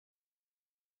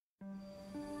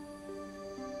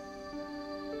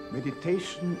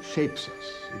Meditation shapes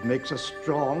us. It makes us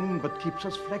strong, but keeps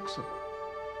us flexible.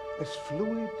 As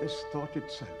fluid as thought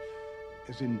itself,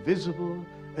 as invisible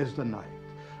as the night.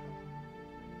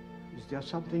 Is there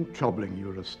something troubling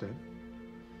you, Rustem?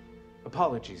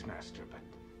 Apologies, Master, but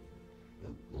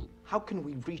how can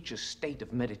we reach a state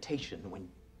of meditation when...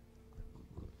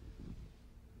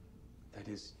 That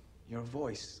is, your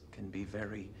voice can be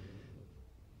very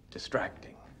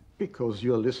distracting. Because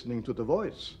you're listening to the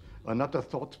voice, and not the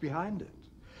thoughts behind it.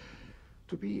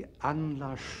 To be en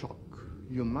la choc,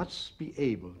 you must be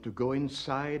able to go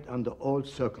inside under all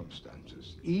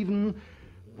circumstances, even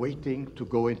waiting to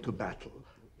go into battle,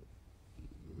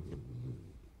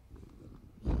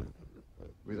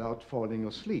 without falling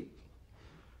asleep.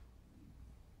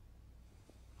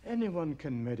 Anyone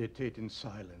can meditate in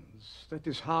silence. That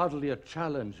is hardly a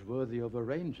challenge worthy of a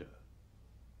ranger.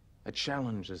 A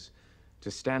challenge is to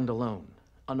stand alone,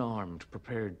 unarmed,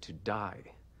 prepared to die.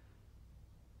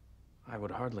 I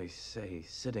would hardly say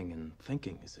sitting and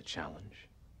thinking is a challenge.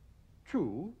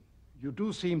 True. You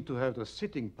do seem to have the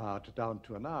sitting part down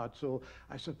to an art, so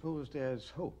I suppose there's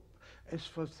hope. As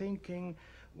for thinking,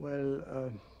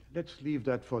 well, let's leave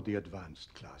that for the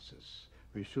advanced classes.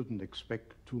 We shouldn't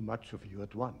expect too much of you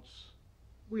at once.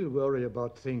 We'll worry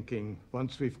about thinking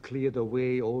once we've cleared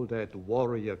away all that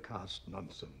warrior caste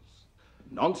nonsense.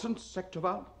 Nonsense,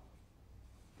 Sectorval?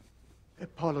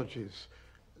 Apologies.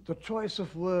 The choice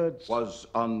of words... Was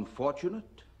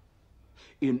unfortunate?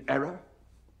 In error?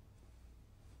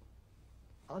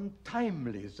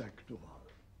 Untimely, Sectorval.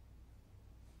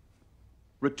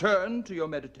 Return to your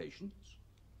meditations.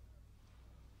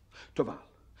 Toval,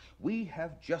 we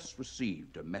have just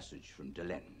received a message from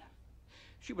Delenne.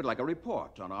 She would like a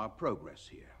report on our progress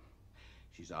here.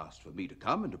 She's asked for me to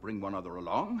come and to bring one other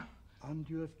along. And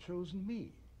you have chosen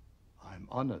me. I'm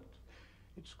honored.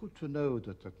 It's good to know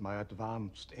that at my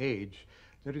advanced age,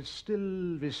 there is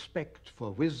still respect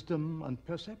for wisdom and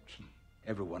perception.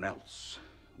 Everyone else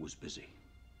was busy.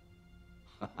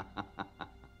 You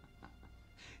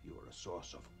are a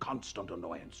source of constant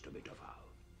annoyance to me, Toval.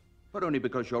 But only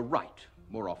because you're right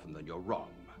more often than you're wrong.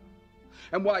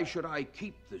 And why should I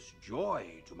keep this joy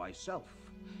to myself?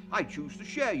 I choose to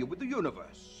share you with the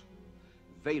universe.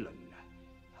 Valen,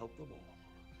 help them all.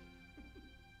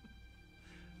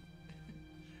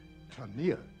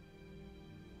 Tanir,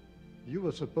 you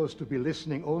were supposed to be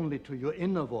listening only to your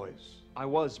inner voice. I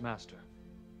was, Master.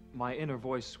 My inner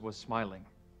voice was smiling.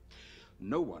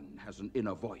 No one has an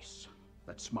inner voice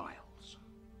that smiles.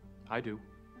 I do.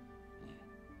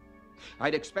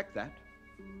 I'd expect that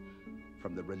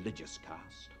from the religious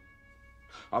caste.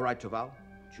 All right, Toval,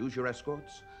 choose your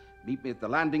escorts. Meet me at the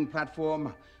landing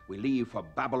platform. We leave for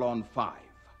Babylon 5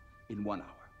 in 1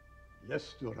 hour.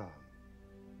 Yes, Duran.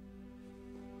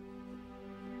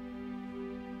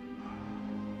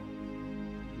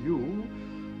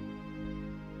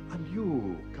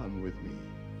 You come with me.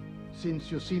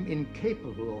 Since you seem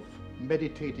incapable of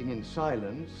meditating in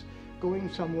silence,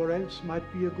 going somewhere else might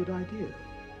be a good idea.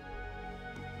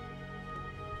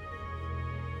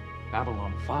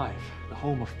 Babylon 5, the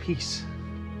home of peace.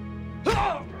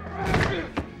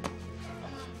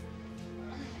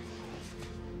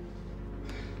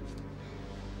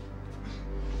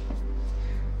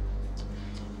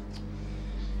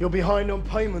 You're behind on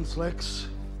payments, Lex.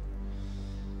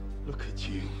 Look at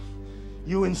you.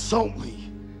 You insult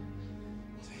me.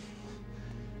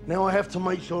 Now I have to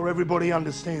make sure everybody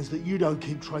understands that you don't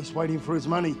keep Trace waiting for his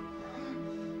money.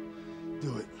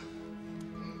 Do it.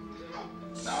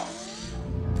 No.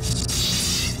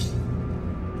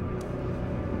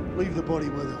 Leave the body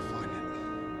where they'll find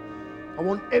it. I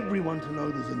want everyone to know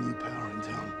there's a new power in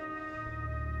town.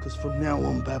 Because from now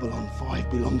on, Babylon 5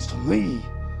 belongs to me.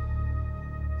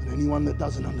 And anyone that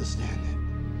doesn't understand it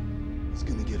is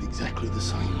going to get exactly the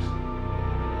same.